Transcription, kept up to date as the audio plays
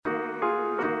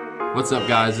What's up,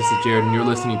 guys? This is Jared, and you're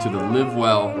listening to the Live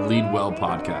Well, Lead Well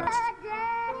podcast.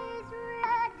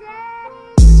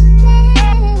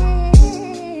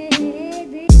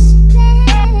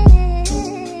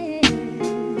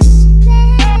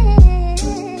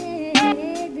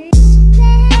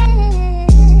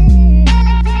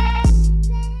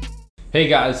 Hey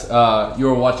guys, you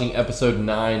are watching episode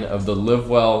 9 of the Live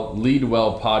Well, Lead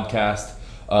Well podcast.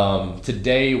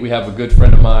 Today we have a good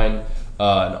friend of mine,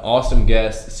 an awesome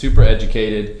guest, super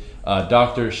educated,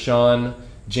 Dr. Sean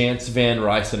Jantz Van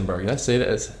Ryssenberg. Did I say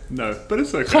that? No, but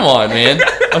it's okay. Come on, man.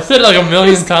 I've said it like a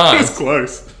million times. It's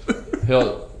close.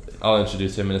 I'll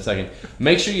introduce him in a second.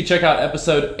 Make sure you check out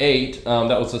episode 8.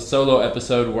 That was a solo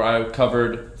episode where I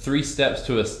covered 3 steps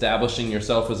to establishing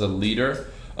yourself as a leader.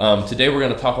 Today we're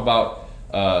going to talk about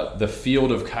the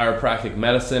field of chiropractic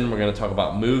medicine. We're going to talk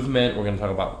about movement. We're going to talk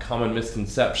about common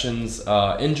misconceptions,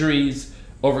 injuries,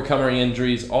 overcoming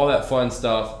injuries, all that fun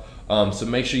stuff. So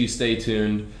make sure you stay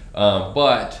tuned.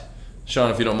 But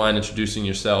Sean, if you don't mind introducing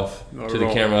yourself to the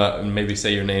camera and maybe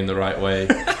say your name the right way.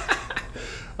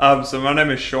 So my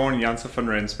name is Sean Jantz Van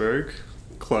Rensburg.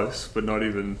 Close, but not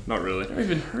really. I've never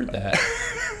even heard that.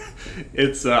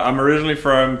 I'm originally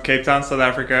from Cape Town, South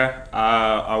Africa.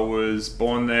 I was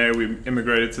born there. We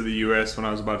immigrated to the US when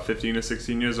I was about 15 or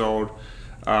 16 years old.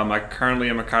 I currently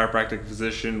am a chiropractic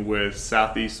physician with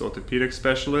Southeast Orthopedic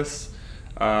Specialists.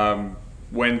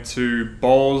 Went to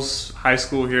Bowles High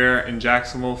School here in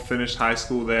Jacksonville, finished high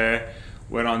school there,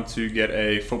 went on to get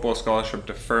a football scholarship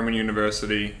to Furman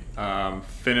University,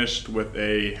 finished with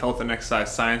a health and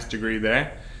exercise science degree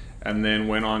there, and then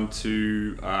went on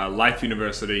to Life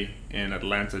University in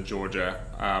Atlanta, Georgia,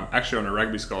 actually on a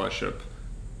rugby scholarship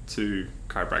to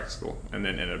chiropractic school, and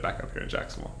then ended back up here in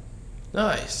Jacksonville.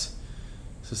 Nice.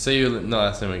 So say your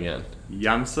last name again.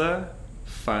 Jantz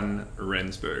Van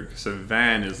Rensburg. So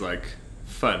Van is like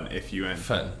fun, F-U-N.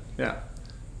 Fun. Yeah.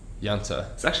 Jantz.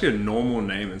 It's actually a normal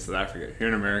name in South Africa. Here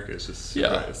in America, it's just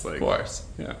it's like, of course.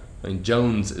 Yeah. I mean,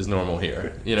 Jones is normal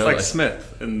here. You know, it's like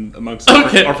Smith and amongst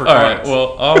okay. All right.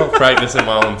 Well, I'll practice in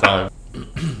my own time.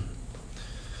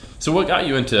 So, what got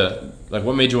you into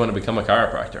what made you want to become a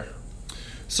chiropractor?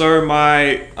 So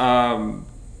my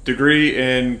degree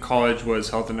in college was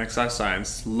health and exercise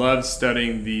science. Loved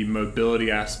studying the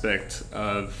mobility aspect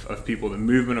of people, the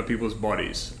movement of people's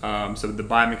bodies. So the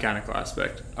biomechanical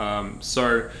aspect.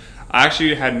 So I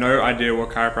actually had no idea what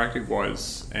chiropractic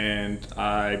was, and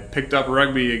I picked up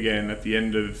rugby again at the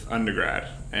end of undergrad,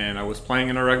 and I was playing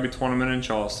in a rugby tournament in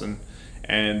Charleston,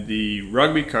 and the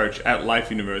rugby coach at Life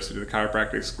University, the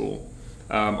chiropractic school,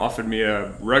 offered me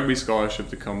a rugby scholarship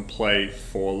to come play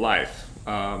for Life.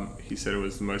 He said it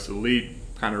was the most elite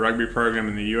kind of rugby program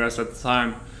in the US at the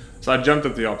time, so I jumped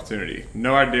at the opportunity.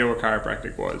 No idea what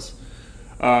chiropractic was.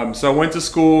 So I went to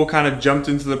school, kind of jumped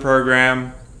into the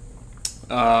program.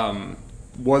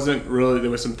 Wasn't really, there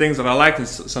were some things that I liked and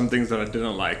some things that I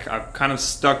didn't like. I kind of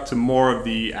stuck to more of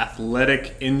the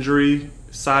athletic injury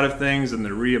side of things and the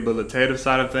rehabilitative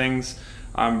side of things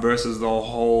versus the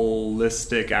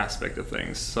holistic aspect of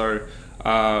things. So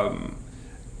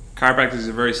chiropractic is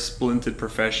a very splintered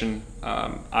profession.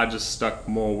 I just stuck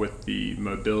more with the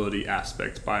mobility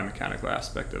aspect, biomechanical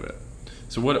aspect of it.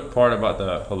 So what part about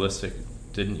the holistic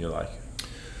didn't you like?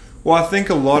 Well, I think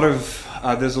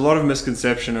there's a lot of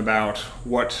misconception about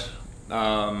what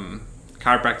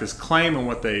chiropractors claim and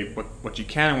what you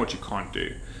can and what you can't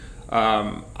do.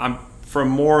 I'm from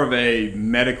more of a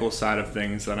medical side of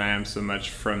things than I am so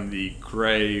much from the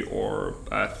gray or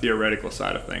theoretical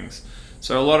side of things.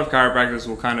 So a lot of chiropractors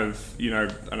will kind of,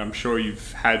 and I'm sure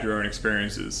you've had your own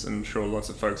experiences, and I'm sure lots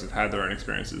of folks have had their own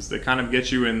experiences. They kind of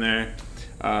get you in there.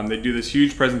 They do this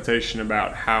huge presentation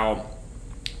about how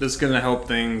this is going to help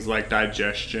things like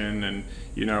digestion and,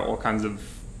 all kinds of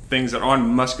things that aren't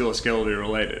musculoskeletal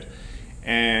related.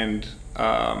 And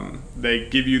they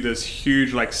give you this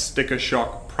huge, sticker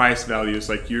shock price value. It's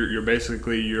like you're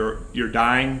basically, you're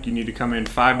dying. You need to come in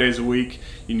 5 days a week.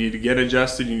 You need to get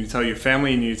adjusted. You need to tell your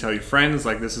family. You need to tell your friends,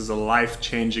 this is a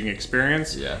life-changing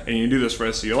experience. Yeah. And you do this for the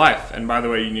rest of your life. And by the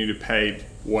way, you need to pay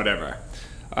whatever.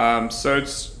 So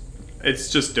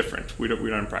it's just different. We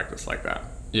don't practice like that.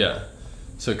 Yeah.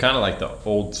 So kind of like the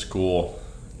old school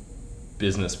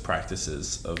business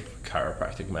practices of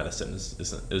chiropractic medicine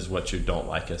is what you don't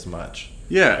like as much.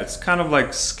 Yeah, it's kind of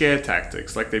like scare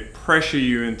tactics. They pressure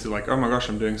you into oh my gosh,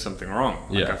 I'm doing something wrong.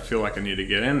 I feel like I need to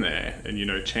get in there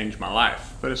and change my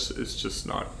life. But it's just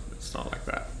not. It's not like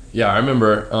that. Yeah, I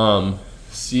remember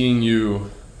seeing you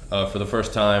for the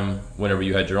first time whenever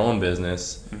you had your own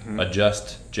business,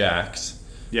 Adjust Jacks.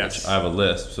 Yes. Which I have a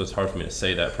lisp, so it's hard for me to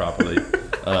say that properly.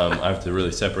 I have to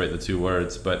really separate the two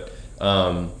words. But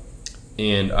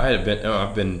and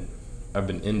I've been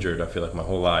injured, I feel like, my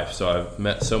whole life. So I've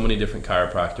met so many different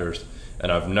chiropractors,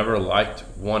 and I've never liked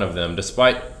one of them,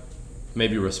 despite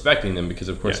maybe respecting them because,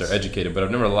 of course, they're educated. But I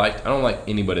don't like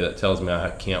anybody that tells me I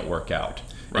can't work out.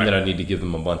 And then I need to give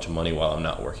them a bunch of money while I'm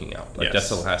not working out. Like, that's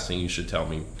the last thing you should tell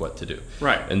me what to do.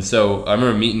 Right. And so I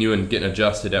remember meeting you and getting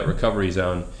adjusted at Recovery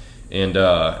Zone, and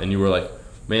you were like,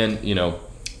 man,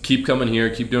 keep coming here,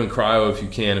 keep doing cryo if you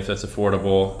can, if that's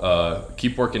affordable.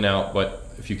 Keep working out, but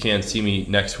if you can, see me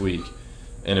next week.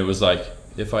 And it was like,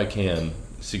 if I can,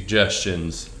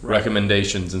 suggestions,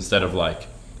 recommendations, instead of like,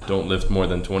 don't lift more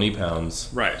than 20 pounds.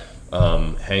 Right.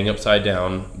 Hang upside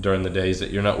down during the days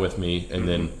that you're not with me, and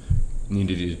then need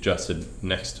to be adjusted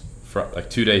like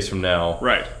 2 days from now.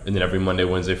 Right. And then every Monday,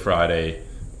 Wednesday, Friday,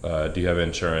 do you have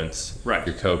insurance? Right.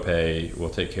 Your copay will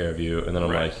take care of you. And then I'm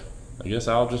Right. like, I guess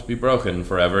I'll just be broken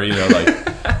forever,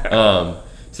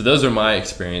 So those are my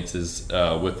experiences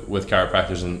with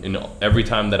chiropractors, and every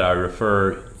time that I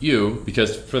refer you,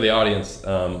 because for the audience,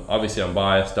 obviously I'm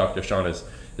biased. Dr. Sean is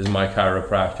my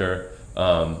chiropractor.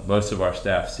 Most of our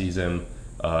staff sees him,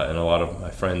 and a lot of my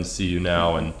friends see you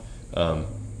now, and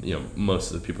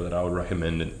most of the people that I would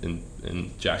recommend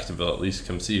in Jacksonville at least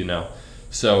come see you now.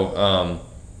 So,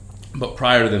 but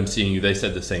prior to them seeing you, they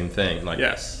said the same thing. Like,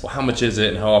 yes. Well, how much is it,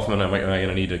 and how often am I going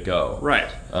to need to go? Right.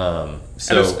 So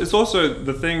and it's also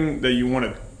the thing that you want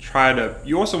to try to.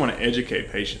 You also want to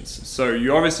educate patients. So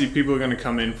you obviously, people are going to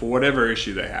come in for whatever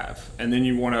issue they have, and then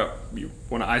you want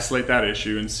to isolate that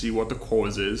issue and see what the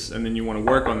cause is, and then you want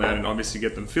to work on that and obviously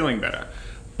get them feeling better.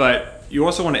 But you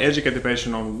also want to educate the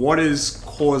patient on what is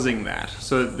causing that.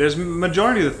 So there's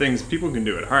majority of the things people can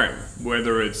do at home,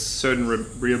 whether it's certain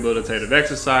rehabilitative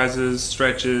exercises,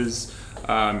 stretches,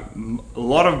 a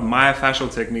lot of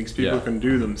myofascial techniques people can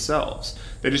do themselves.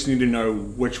 They just need to know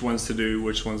which ones to do,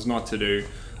 which ones not to do.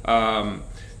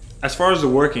 As far as the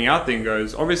working out thing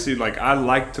goes, obviously, like, I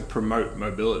like to promote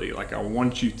mobility. Like, I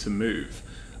want you to move.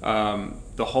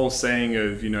 The whole saying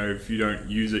of, if you don't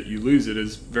use it, you lose it,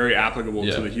 is very applicable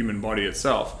to the human body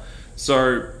itself.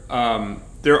 So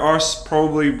there are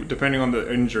probably, depending on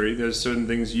the injury, there's certain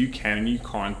things you can and you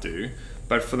can't do.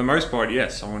 But for the most part,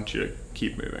 yes, I want you to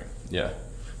keep moving. Yeah.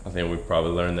 I think we've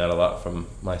probably learned that a lot from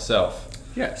myself.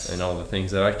 Yes. And all the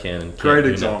things that I can and can't Great do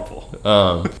example.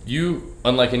 now. You,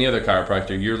 unlike any other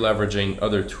chiropractor, you're leveraging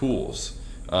other tools.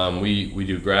 We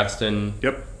do Graston.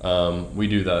 Yep. We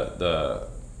do the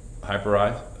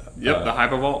Hyperize. Yep, the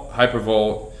Hypervolt.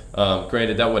 Hypervolt.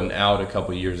 Granted, that wasn't out a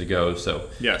couple years ago, so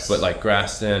yes. But like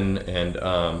Graston and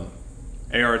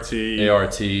ART,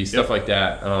 stuff like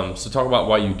that. So talk about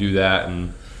why you do that.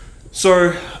 And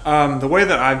so the way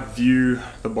that I view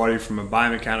the body from a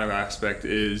biomechanical aspect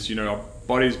is, our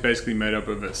body is basically made up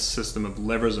of a system of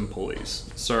levers and pulleys.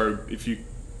 So if you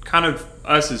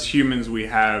us as humans, we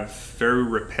have very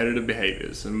repetitive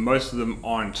behaviors, and most of them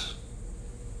aren't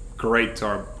great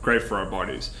for our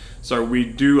bodies. So we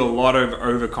do a lot of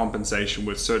overcompensation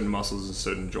with certain muscles and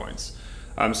certain joints.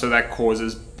 So that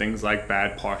causes things like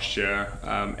bad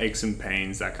posture, aches and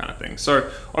pains, that kind of thing.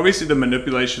 So obviously the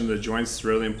manipulation of the joints is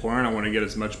really important. I want to get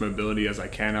as much mobility as I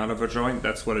can out of a joint.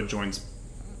 That's what a joint's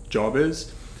job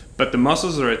is. But the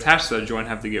muscles that are attached to that joint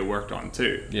have to get worked on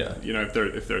too. Yeah.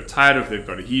 If they're tight, or if they've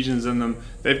got adhesions in them,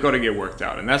 they've got to get worked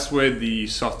out. And that's where the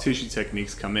soft tissue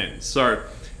techniques come in. So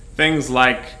things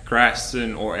like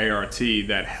Graston or ART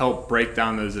that help break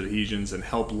down those adhesions and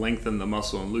help lengthen the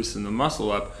muscle and loosen the muscle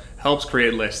up helps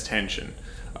create less tension.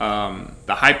 The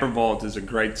Hypervolt is a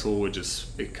great tool. It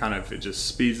just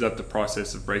speeds up the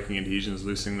process of breaking adhesions,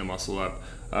 loosening the muscle up.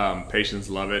 Patients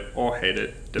love it or hate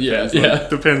it.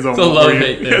 Depends on it's a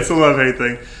love-hate thing. It's a love-hate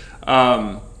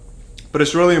thing. But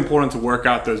it's really important to work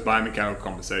out those biomechanical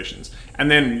compensations.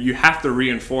 And then you have to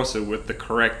reinforce it with the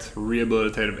correct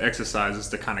rehabilitative exercises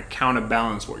to kind of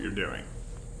counterbalance what you're doing.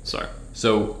 So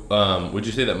would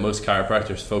you say that most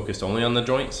chiropractors focus only on the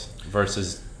joints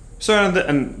versus... So,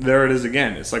 and there it is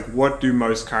again. It's like, what do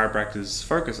most chiropractors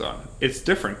focus on? It's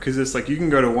different, because it's like you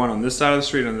can go to one on this side of the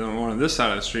street and then one on this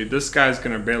side of the street. This guy's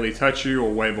going to barely touch you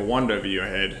or wave a wand over your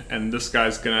head, and this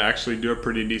guy's going to actually do a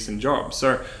pretty decent job.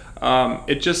 So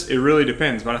it really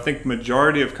depends. But I think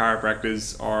majority of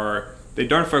chiropractors they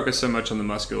don't focus so much on the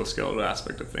musculoskeletal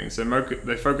aspect of things.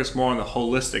 They focus more on the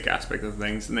holistic aspect of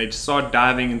things, and they start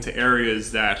diving into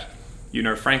areas that,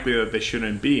 frankly, that they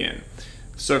shouldn't be in.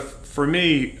 So for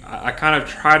me, I kind of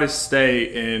try to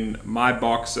stay in my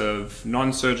box of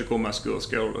non-surgical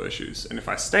musculoskeletal issues. And if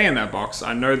I stay in that box,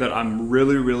 I know that I'm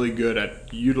really, really good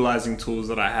at utilizing tools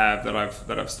that I have,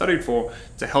 that I've studied for,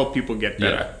 to help people get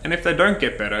better. Yeah. And if they don't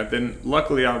get better, then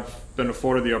luckily I've been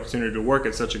afforded the opportunity to work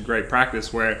at such a great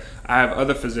practice where I have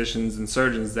other physicians and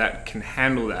surgeons that can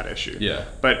handle that issue. Yeah.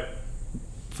 But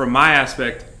from my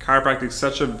aspect, chiropractic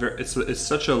is it's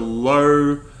such a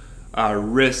low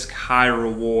risk, high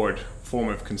reward form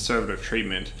of conservative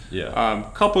treatment. Yeah.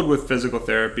 Coupled with physical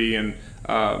therapy and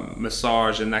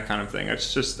massage and that kind of thing.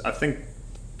 It's just, I think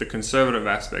the conservative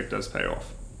aspect does pay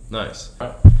off. Nice.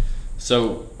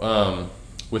 So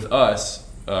with us,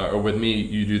 or with me,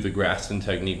 you do the Graston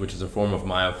technique, which is a form of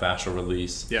myofascial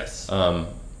release. Yes.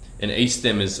 And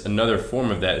A-stem is another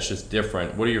form of that. It's just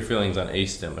different. What are your feelings on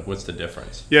A-stem? Like, what's the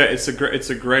difference? Yeah, it's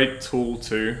a great tool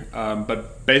too.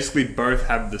 But basically, both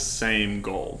have the same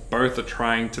goal. Both are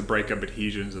trying to break up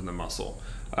adhesions in the muscle.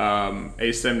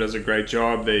 A-stem does a great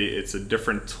job. It's a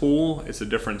different tool. It's a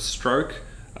different stroke.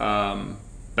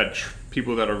 But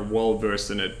people that are well versed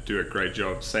in it do a great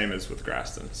job. Same as with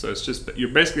Graston. So it's just you're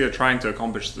basically trying to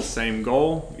accomplish the same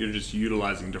goal. You're just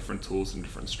utilizing different tools and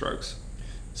different strokes.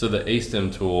 So the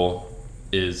A-stem tool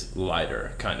is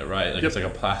lighter, kind of, right? Like, yep. It's like a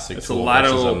plastic tool. It's a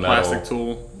lighter little plastic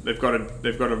tool. They've got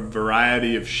a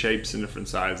variety of shapes and different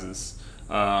sizes.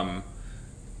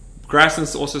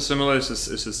 Graston's also similar. It's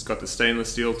just got the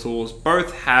stainless steel tools.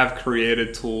 Both have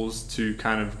created tools to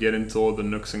kind of get into all the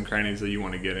nooks and crannies that you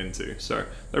want to get into. So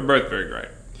they're both very great.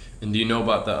 And do you know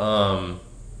about the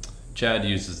Chad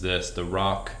uses this, the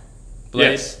rock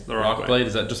blade? Yes, the rock blade.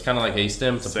 Is that just kind of like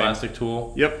A-stem? It's a plastic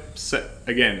tool? Yep.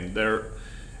 Again,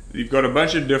 you've got a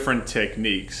bunch of different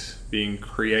techniques being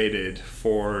created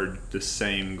for the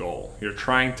same goal. You're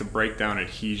trying to break down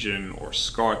adhesion or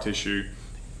scar tissue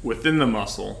within the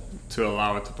muscle to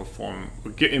allow it to perform,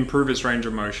 improve its range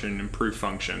of motion, improve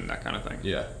function, that kind of thing.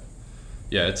 Yeah.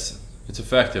 Yeah, it's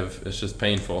effective. It's just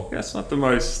painful. Yeah, it's not the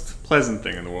most pleasant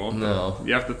thing in the world. No.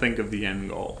 You have to think of the end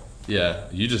goal. Yeah,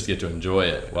 you just get to enjoy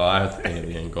it. Well, I have to think of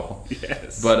the end goal.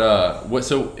 Yes. But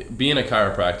so being a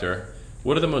chiropractor,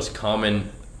 what are the most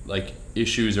common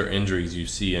issues or injuries you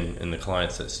see in the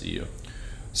clients that see you?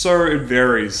 So it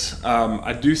varies.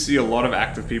 I do see a lot of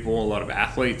active people, a lot of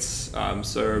athletes.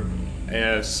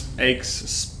 Aches,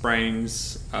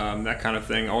 sprains, that kind of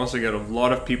thing. I also get a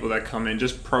lot of people that come in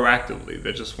just proactively.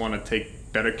 They just want to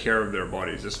take better care of their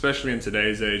bodies, especially in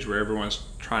today's age where everyone's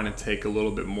trying to take a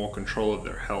little bit more control of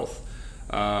their health.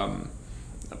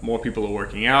 More people are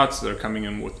working out, so they're coming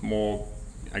in with more.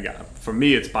 For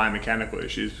me, it's biomechanical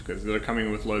issues because they're coming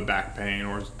in with low back pain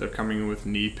or they're coming in with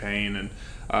knee pain, and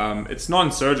it's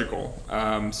non-surgical.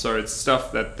 So it's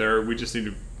stuff that we just need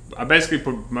to. I basically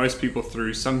put most people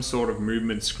through some sort of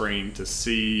movement screen to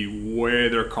see where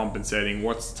they're compensating,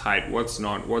 what's tight, what's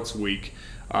not, what's weak,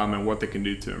 and what they can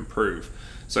do to improve.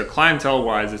 So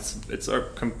clientele-wise, it's a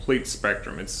complete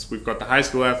spectrum. We've got the high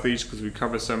school athletes because we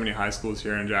cover so many high schools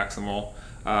here in Jacksonville.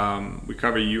 We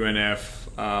cover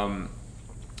UNF.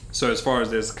 So as far as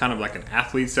there's kind of like an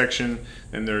athlete section,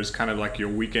 and there's kind of like your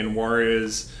weekend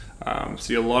warriors.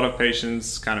 See a lot of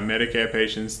patients, kind of Medicare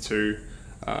patients too.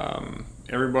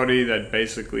 Everybody that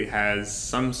basically has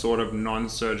some sort of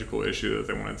non-surgical issue that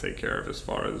they want to take care of as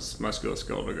far as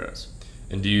musculoskeletal goes.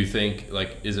 And do you think,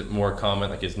 is it more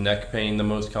common, is neck pain the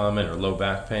most common, or low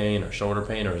back pain, or shoulder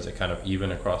pain, or is it kind of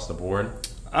even across the board?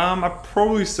 I'd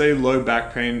probably say low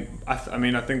back pain. I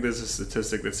think there's a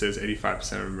statistic that says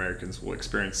 85% of Americans will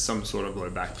experience some sort of low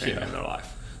back pain in their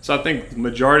life. So I think the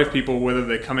majority of people, whether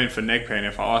they come in for neck pain,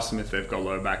 if I ask them if they've got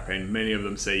low back pain, many of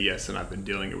them say yes, and I've been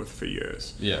dealing with it for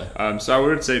years. Yeah. So I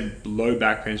would say low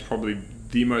back pain is probably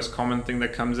the most common thing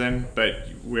that comes in, but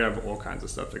we have all kinds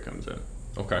of stuff that comes in.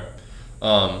 Okay.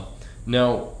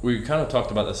 Now, we kind of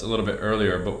talked about this a little bit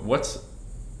earlier, but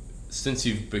since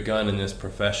you've begun in this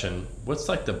profession, what's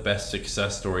the best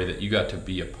success story that you got to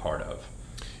be a part of?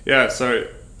 Yeah, so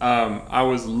I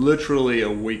was literally a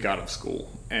week out of school.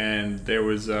 And there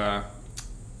was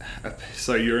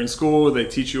so you're in school, they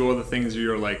teach you all the things.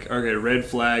 You're like, okay, red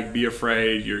flag, be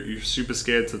afraid. You're super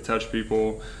scared to touch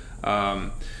people.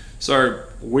 So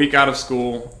week out of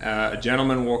school, a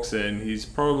gentleman walks in. He's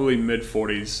probably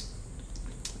mid-40s,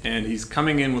 and he's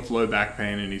coming in with low back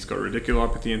pain, and he's got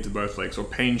radiculopathy into both legs, or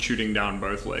pain shooting down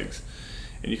both legs.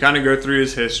 And you kind of go through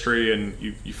his history, and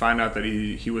you find out that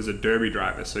he was a derby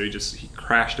driver, so he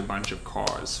crashed a bunch of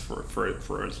cars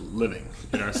for his living.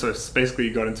 So it's basically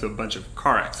you got into a bunch of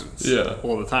car accidents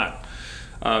all the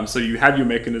time. So you have your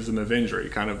mechanism of injury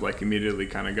kind of immediately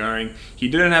kind of going. He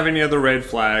didn't have any other red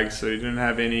flags, so he didn't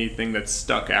have anything that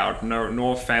stuck out,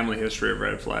 nor family history of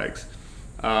red flags.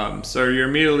 So you're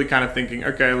immediately kind of thinking,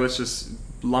 okay, let's just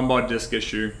lumbar disc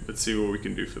issue. Let's see what we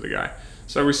can do for the guy.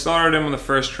 So we started him on the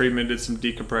first treatment, did some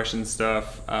decompression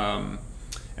stuff.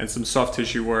 and some soft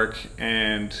tissue work.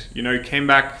 And, you know, he came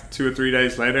back 2 or 3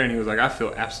 days later and he was like, I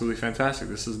feel absolutely fantastic.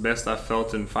 This is the best I've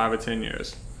felt in 5 or 10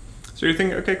 years. So you're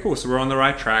thinking, okay, cool. So we're on the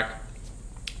right track.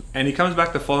 And he comes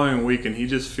back the following week and he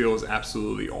just feels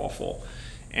absolutely awful.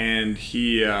 And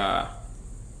he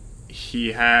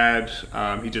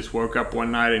just woke up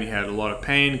one night and he had a lot of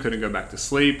pain, couldn't go back to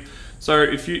sleep. So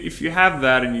if you have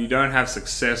that and you don't have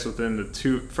success within the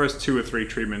first 2 or 3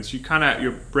 treatments,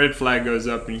 your red flag goes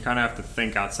up and you kind of have to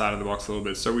think outside of the box a little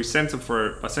bit. So I sent him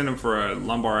for a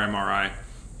lumbar MRI,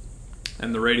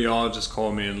 and the radiologist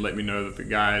called me and let me know that the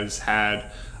guys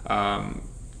had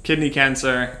kidney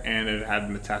cancer and it had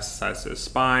metastasized to his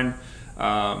spine.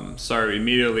 So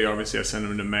immediately, obviously, I sent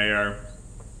him to Mayo.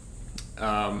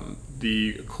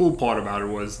 The cool part about it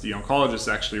was the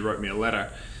oncologist actually wrote me a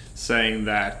letter saying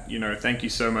that, you know, thank you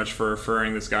so much for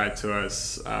referring this guy to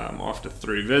us after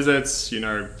 3 visits. You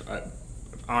know,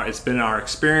 it's been our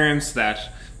experience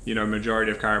that, you know,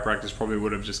 majority of chiropractors probably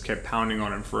would have just kept pounding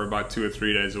on him for about 2 or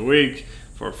 3 days a week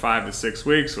for 5 to 6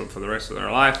 weeks or for the rest of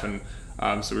their life. And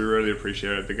so we really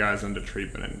appreciate it. The guy's under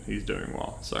treatment and he's doing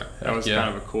well. So that was kind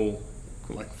of a cool,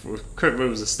 like, it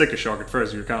was a sticker shock at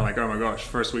first. You were kind of like, oh my gosh,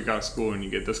 first week out of school and you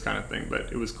get this kind of thing. But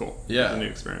it was cool. Yeah. It was a new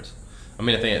experience. I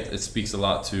mean, I think it speaks a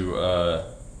lot to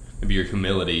maybe your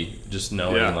humility, just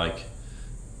knowing like,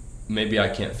 maybe I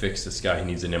can't fix this guy, he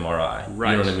needs an MRI.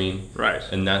 Right. You know what I mean? Right.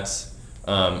 And that's,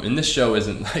 and this show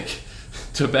isn't like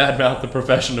to badmouth the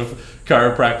profession of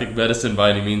chiropractic medicine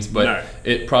by any means, but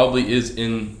it probably is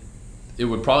it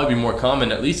would probably be more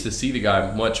common at least to see the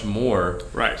guy much more.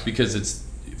 Right. Because it's,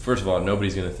 first of all,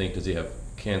 nobody's going to think, does he have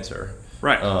cancer?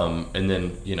 Right. And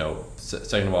then, you know,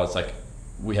 second of all, it's like,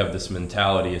 we have this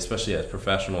mentality, especially as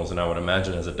professionals, and I would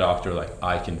imagine as a doctor, like,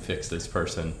 I can fix this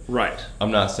person. Right.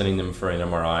 I'm not sending them for an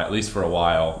MRI, at least for a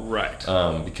while. Right.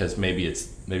 Because maybe it's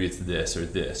this or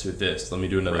this or this. Let me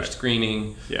do another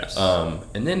screening. Yes.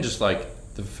 And then just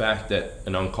like the fact that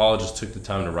an oncologist took the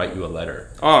time to write you a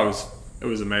letter. Oh, it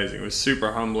was amazing. It was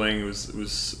super humbling. It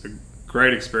was a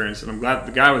great experience, and I'm glad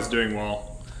the guy was doing well.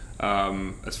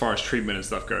 As far as treatment and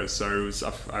stuff goes, so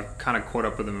I've kind of caught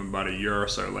up with him about a year or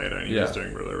so later, and he was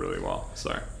doing really, really well.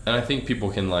 So, and I think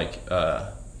people can like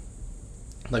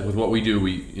with what we do,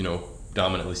 we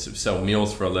dominantly sell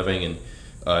meals for a living, and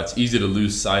it's easy to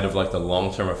lose sight of like the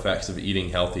long-term effects of eating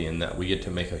healthy, and that we get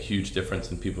to make a huge difference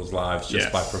in people's lives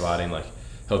just by providing like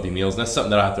healthy meals. And that's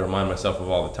something that I have to remind myself of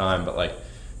all the time. But like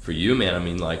for you, man, I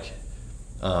mean, like,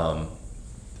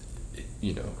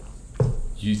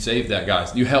 you saved that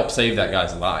guy's, you helped save that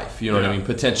guy's life. You know what I mean?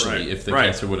 Potentially, if the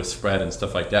cancer would have spread and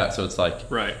stuff like that. So it's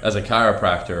like, as a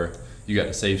chiropractor, you got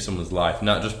to save someone's life,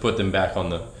 not just put them back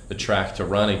on the track to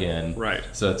run again. Right.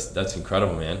 So that's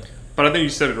incredible, man. But I think you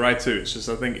said it right too. It's just,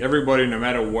 I think everybody, no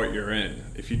matter what you're in,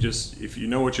 if you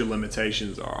know what your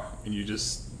limitations are, and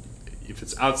if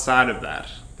it's outside of that,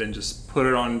 then just put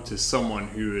it on to someone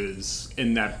who is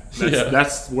in that.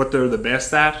 That's what they're the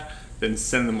best at. Then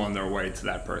send them on their way to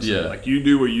that person. Yeah. Like, you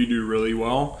do what you do really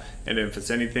well, and if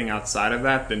it's anything outside of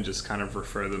that, then just kind of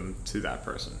refer them to that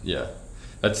person. Yeah,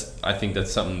 I think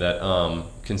that's something that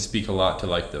can speak a lot to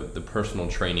like the personal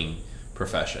training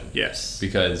profession. Yes,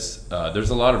 because there's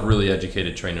a lot of really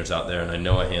educated trainers out there, and I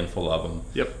know a handful of them.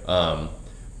 Yep.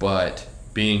 But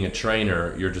being a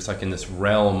trainer, you're just like in this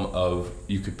realm of,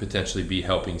 you could potentially be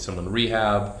helping someone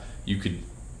rehab. You could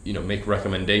make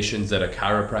recommendations that a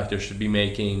chiropractor should be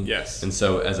making. Yes. And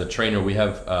so as a trainer, we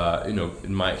have,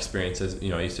 in my experiences,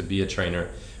 I used to be a trainer,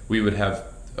 we would have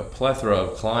a plethora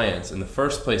of clients, and the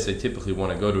first place they typically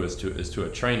want to go to is to a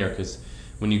trainer, because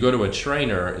when you go to a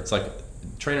trainer, it's like,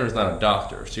 trainer is not a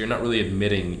doctor, so you're not really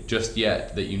admitting just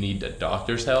yet that you need a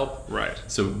doctor's help. Right.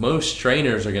 So most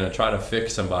trainers are going to try to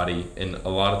fix somebody, and a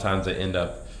lot of times they end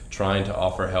up trying to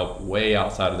offer help way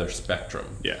outside of their spectrum.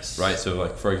 Yes. Right. So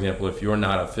like, for example, if you're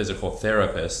not a physical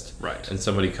therapist, right, and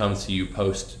somebody comes to you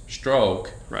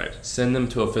post-stroke, right, send them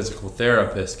to a physical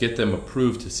therapist, get them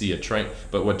approved to see a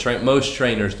but what most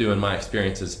trainers do, in my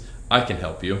experience, is, I can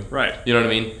help you. Right. You know what I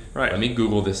mean? Right. Let me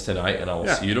Google this tonight and I will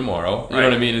see you tomorrow. You know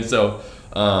what I mean? And so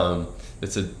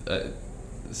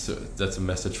so that's a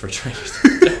message for trainers.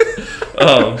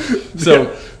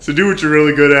 So do what you're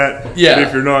really good at. Yeah. And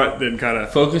if you're not, then kind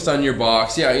of focus on your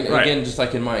box. Yeah. And again, just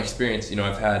like in my experience,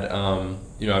 I've had,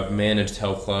 I've managed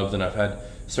health clubs, and I've had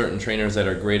certain trainers that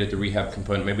are great at the rehab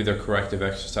component. Maybe they're corrective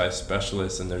exercise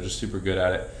specialists and they're just super good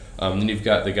at it. Then you've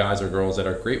got the guys or girls that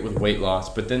are great with weight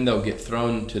loss, but then they'll get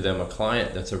thrown to them a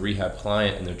client that's a rehab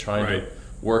client, and they're trying to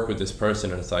work with this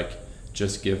person, and it's like,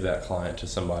 just give that client to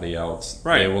somebody else.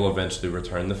 Right. They will eventually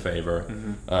return the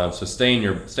favor. So stay in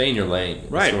your lane.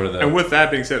 Right. Sort of And with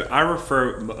that being said, I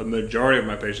refer a majority of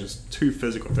my patients to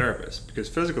physical therapists, because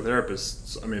physical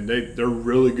therapists, I mean, they're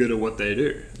really good at what they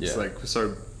do. It's like,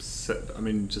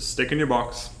 just stick in your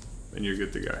box and you're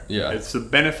good to go. Yeah. It's a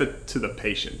benefit to the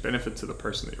patient, benefit to the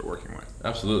person that you're working with.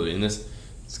 Absolutely. And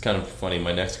it's kind of funny.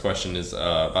 My next question is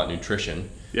about nutrition.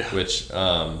 Yeah. Which,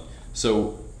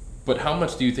 but how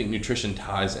much do you think nutrition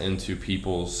ties into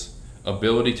people's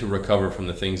ability to recover from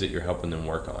the things that you're helping them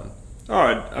work on? Oh,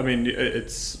 I mean,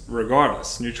 it's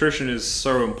regardless. Nutrition is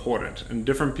so important, and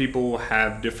different people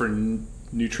have different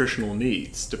nutritional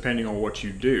needs depending on what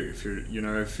you do.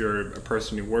 If you're a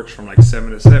person who works from like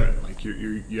 7 to 7, like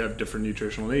you have different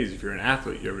nutritional needs. If you're an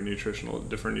athlete, you have a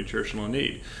different nutritional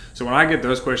need. So when I get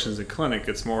those questions in clinic,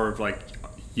 it's more of like,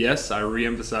 yes, I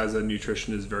re-emphasize that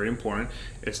nutrition is very important.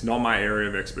 It's not my area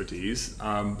of expertise,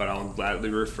 but I'll gladly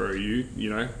refer you,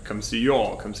 come see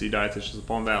come see Dietitians of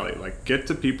Palm Valley. Like, get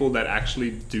to people that actually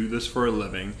do this for a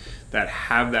living, that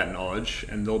have that knowledge,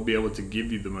 and they'll be able to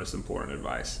give you the most important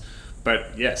advice.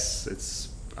 But yes, it's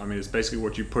basically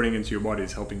what you're putting into your body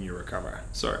is helping you recover.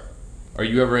 So, are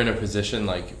you ever in a position,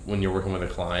 like when you're working with a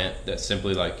client, that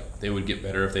simply like they would get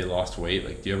better if they lost weight?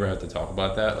 Like, do you ever have to talk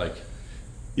about that? Like,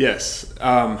 yes.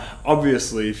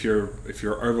 Obviously, if you're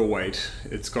overweight,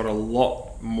 it's got a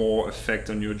lot more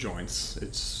effect on your joints.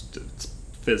 It's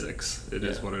physics. It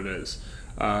is what it is.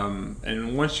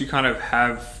 And once you kind of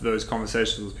have those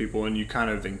conversations with people and you kind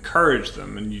of encourage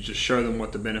them and you just show them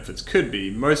what the benefits could be,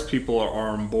 most people are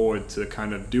on board to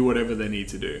kind of do whatever they need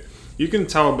to do. You can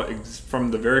tell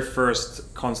from the very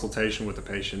first consultation with the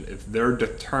patient if they're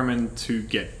determined to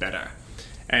get better.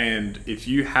 And if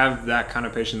you have that kind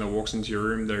of patient that walks into your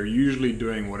room, they're usually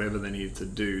doing whatever they need to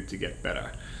do to get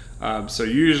better. So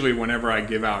usually whenever I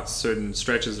give out certain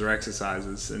stretches or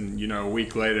exercises, and a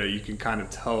week later you can kind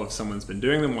of tell if someone's been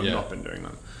doing them or not been doing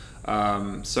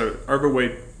them. So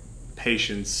overweight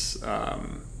patients,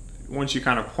 once you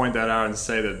kind of point that out and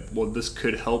say that, well, this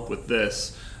could help with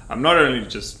this, not only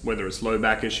just whether it's low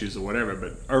back issues or whatever,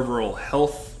 but overall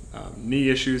health, knee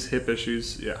issues, hip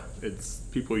issues, it's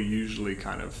people usually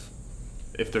kind of,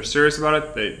 if they're serious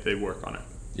about it, they work on it.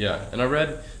 Yeah, and I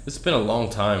read, it's been a long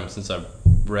time since I've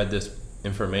read this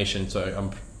information,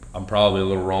 so I'm probably a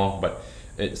little wrong, but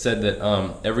it said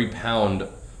that every pound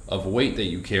of weight that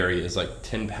you carry is like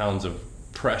 10 pounds of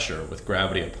pressure with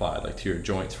gravity applied, like to your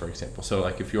joints, for example. So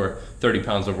like if you're 30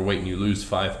 pounds overweight and you lose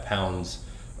 5 pounds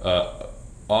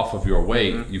off of your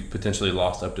weight, you've potentially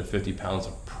lost up to 50 pounds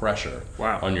of pressure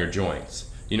on your joints.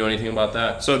 You know anything about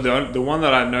that? So the one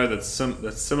that I know that's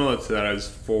similar to that is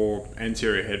for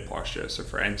anterior head posture, so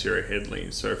for anterior head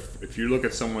lean. So if you look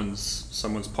at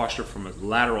someone's posture from a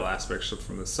lateral aspect, so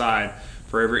from the side,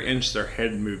 for every inch their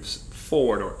head moves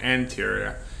forward or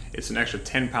anterior, it's an extra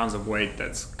 10 pounds of weight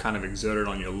that's kind of exerted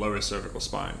on your lower cervical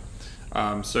spine.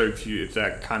 So if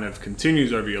that kind of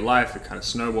continues over your life, it kind of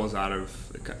snowballs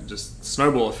just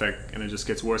snowball effect, and it just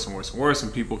gets worse and worse and worse,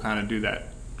 and people kind of do that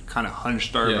kind of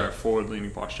hunched over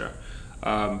forward-leaning posture.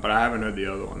 But I haven't heard the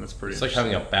other one. That's pretty interesting.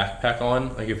 Like having a backpack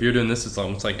on. Like if you're doing this, it's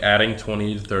almost like adding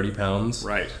 20 to 30 pounds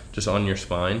just on your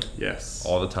spine. Yes.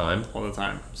 All the time. All the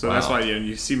time. So that's why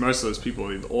you see most of those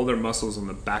people, all their muscles on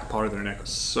the back part of their neck are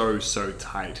so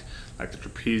tight. Like the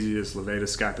trapezius, levator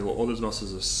scapula, all those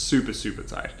muscles are super, super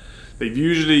tight. They've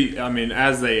usually,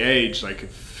 as they age, like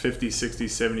 50, 60,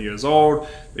 70 years old,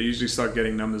 they usually start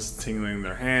getting numbness tingling in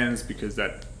their hands because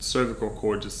that cervical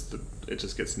cord just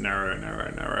gets narrower and narrower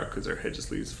and narrower because their head just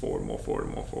leads forward, more forward,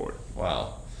 and more forward.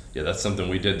 Wow. Yeah, that's something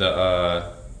we did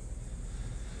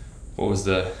what's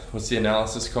the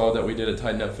analysis called that we did at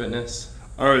Tighten Up Fitness?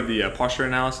 Oh, the posture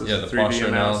analysis? Yeah, the 3D posture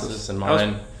analysis. And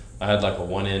mine, I had like a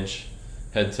 1-inch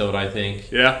head tilt, I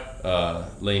think. Yeah.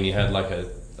 Lainey had like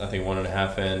I think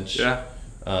 1.5 inch. Yeah.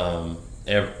 I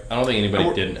don't think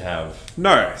anybody didn't have.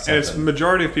 No, something. And it's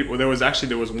majority of people. There was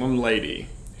one lady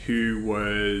who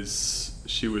was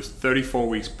 34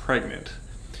 weeks pregnant.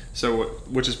 So,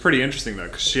 which is pretty interesting though,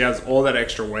 because she has all that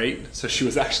extra weight, so she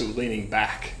was actually leaning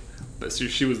back. But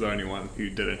she was the only one who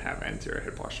didn't have anterior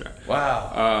head posture.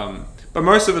 Wow. But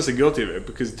most of us are guilty of it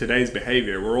because today's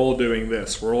behavior, we're all doing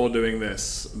this.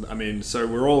 So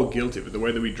we're all guilty of it, the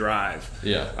way that we drive.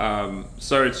 Yeah.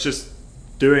 So it's just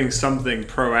doing something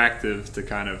proactive to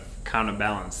kind of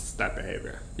counterbalance that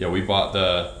behavior. Yeah, we bought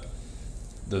that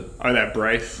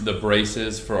brace. The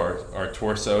braces for our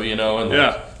torso, and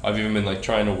I've even been like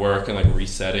trying to work and like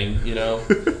resetting,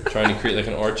 trying to create like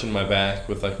an arch in my back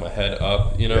with like my head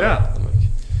up, Yeah.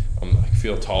 I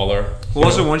feel taller. Well,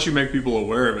 also once you make people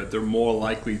aware of it, they're more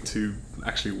likely to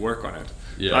actually work on it.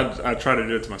 Yeah. I try to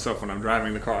do it to myself when I'm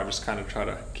driving the car. I just kind of try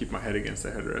to keep my head against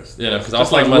the headrest. Yeah, because I'll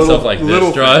find myself like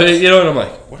this driving, you know, and I'm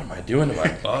like, what am I doing to my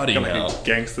body now?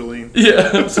 Gangster lean.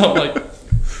 Yeah, so I'm like,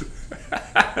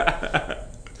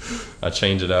 I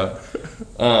change it up.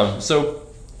 So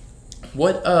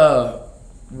what are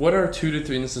 2 to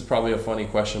 3, and this is probably a funny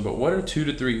question, but what are 2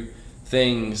 to 3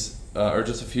 things, or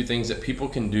just a few things that people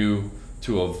can do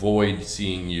to avoid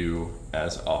seeing you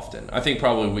as often? I think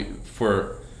probably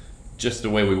for just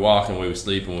the way we walk and the way we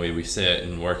sleep and the way we sit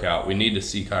and work out, we need to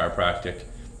see chiropractic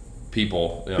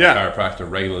people, chiropractor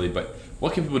regularly, but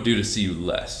what can people do to see you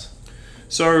less?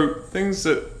 So things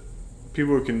that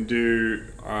people can do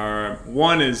are,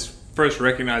 one is first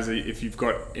recognize that if you've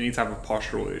got any type of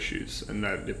postural issues, and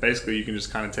that basically you can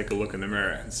just kind of take a look in the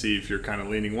mirror and see if you're kind of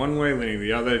leaning one way, leaning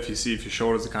the other, if you see if your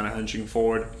shoulders are kind of hunching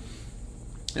forward,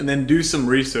 and then do some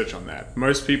research on that.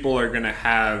 Most people are going to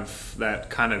have that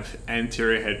kind of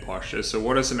anterior head posture. So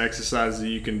what are some exercises that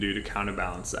you can do to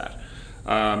counterbalance that?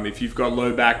 If you've got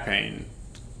low back pain,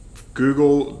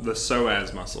 Google the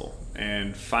psoas muscle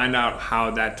and find out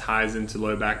how that ties into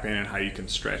low back pain and how you can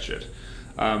stretch it.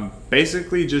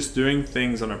 Basically just doing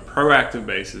things on a proactive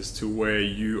basis to where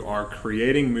you are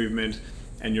creating movement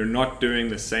and you're not doing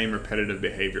the same repetitive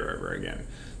behavior over again.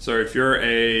 So if you're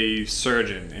a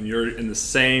surgeon and you're in the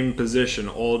same position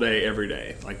all day, every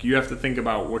day, like you have to think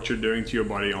about what you're doing to your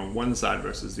body on one side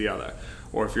versus the other.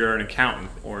 Or if you're an accountant,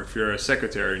 or if you're a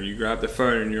secretary and you grab the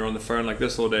phone and you're on the phone like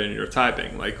this all day and you're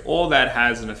typing, like all that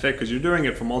has an effect because you're doing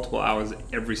it for multiple hours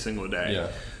every single day.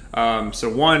 Yeah.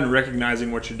 So one,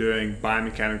 recognizing what you're doing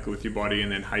biomechanically with your body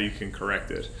and then how you can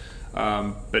correct it.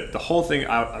 But the whole thing,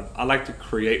 I like to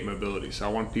create mobility. So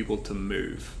I want people to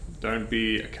move. Don't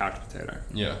be a couch potato.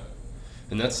 Yeah.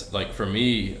 And that's like for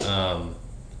me,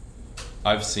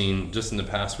 I've seen just in the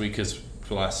past week, because for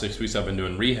the last 6 weeks I've been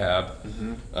doing rehab,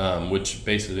 which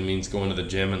basically means going to the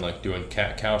gym and like doing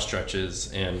cat-cow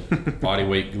stretches and body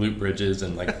weight glute bridges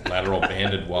and like lateral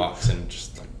banded walks and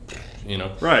just like, you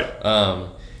know. Right.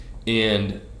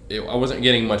 I wasn't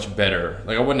getting much better.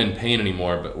 Like I wasn't in pain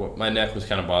anymore, but my neck was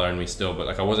kind of bothering me still, but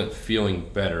like I wasn't feeling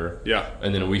better. Yeah.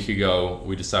 And then a week ago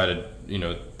we decided, you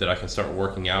know, that I can start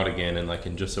working out again, and like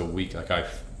in just a week, like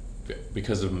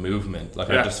because of movement, like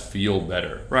I just feel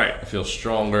better. Right. I feel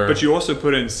stronger. But you also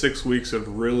put in 6 weeks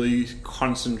of really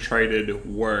concentrated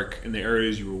work in the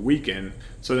areas you were weak in.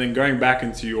 So then going back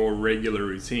into your regular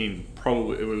routine,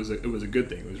 probably it was a good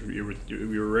thing.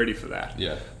 You were ready for that.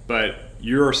 Yeah. But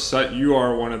you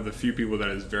are one of the few people that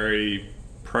is very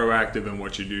proactive in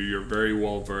what you do. You're very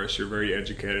well versed. You're very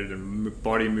educated in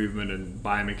body movement and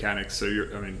biomechanics. So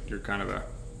you're kind of a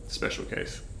special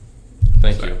case.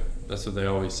 Thank you. That's what they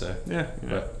always say. Yeah.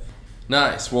 But,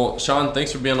 nice. Well, Sean,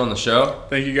 thanks for being on the show.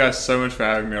 Thank you guys so much for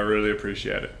having me. I really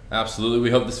appreciate it. Absolutely. We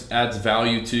hope this adds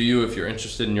value to you if you're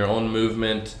interested in your own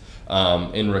movement,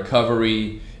 in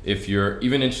recovery. If you're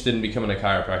even interested in becoming a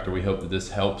chiropractor, we hope that this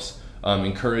helps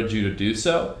encourage you to do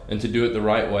so and to do it the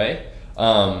right way.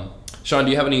 Sean,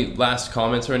 do you have any last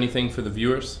comments or anything for the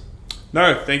viewers?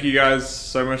 No, thank you guys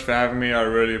so much for having me. I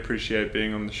really appreciate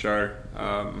being on the show.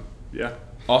 Yeah.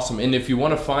 Awesome. And if you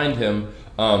want to find him,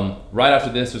 right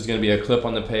after this, there's going to be a clip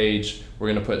on the page. We're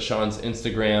going to put Sean's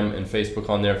Instagram and Facebook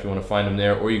on there if you want to find him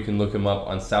there, or you can look him up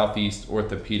on Southeast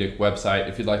Orthopedic website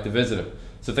if you'd like to visit him.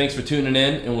 So thanks for tuning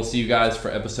in, and we'll see you guys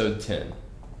for episode 10.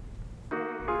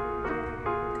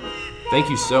 Thank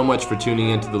you so much for tuning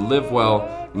in to the Live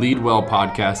Well, Lead Well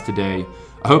podcast today.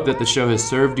 I hope that the show has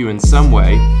served you in some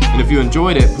way, and if you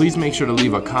enjoyed it, please make sure to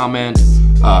leave a comment,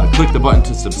 click the button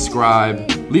to subscribe,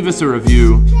 leave us a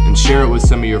review, and share it with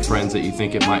some of your friends that you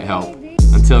think it might help.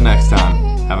 Until next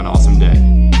time, have an awesome day.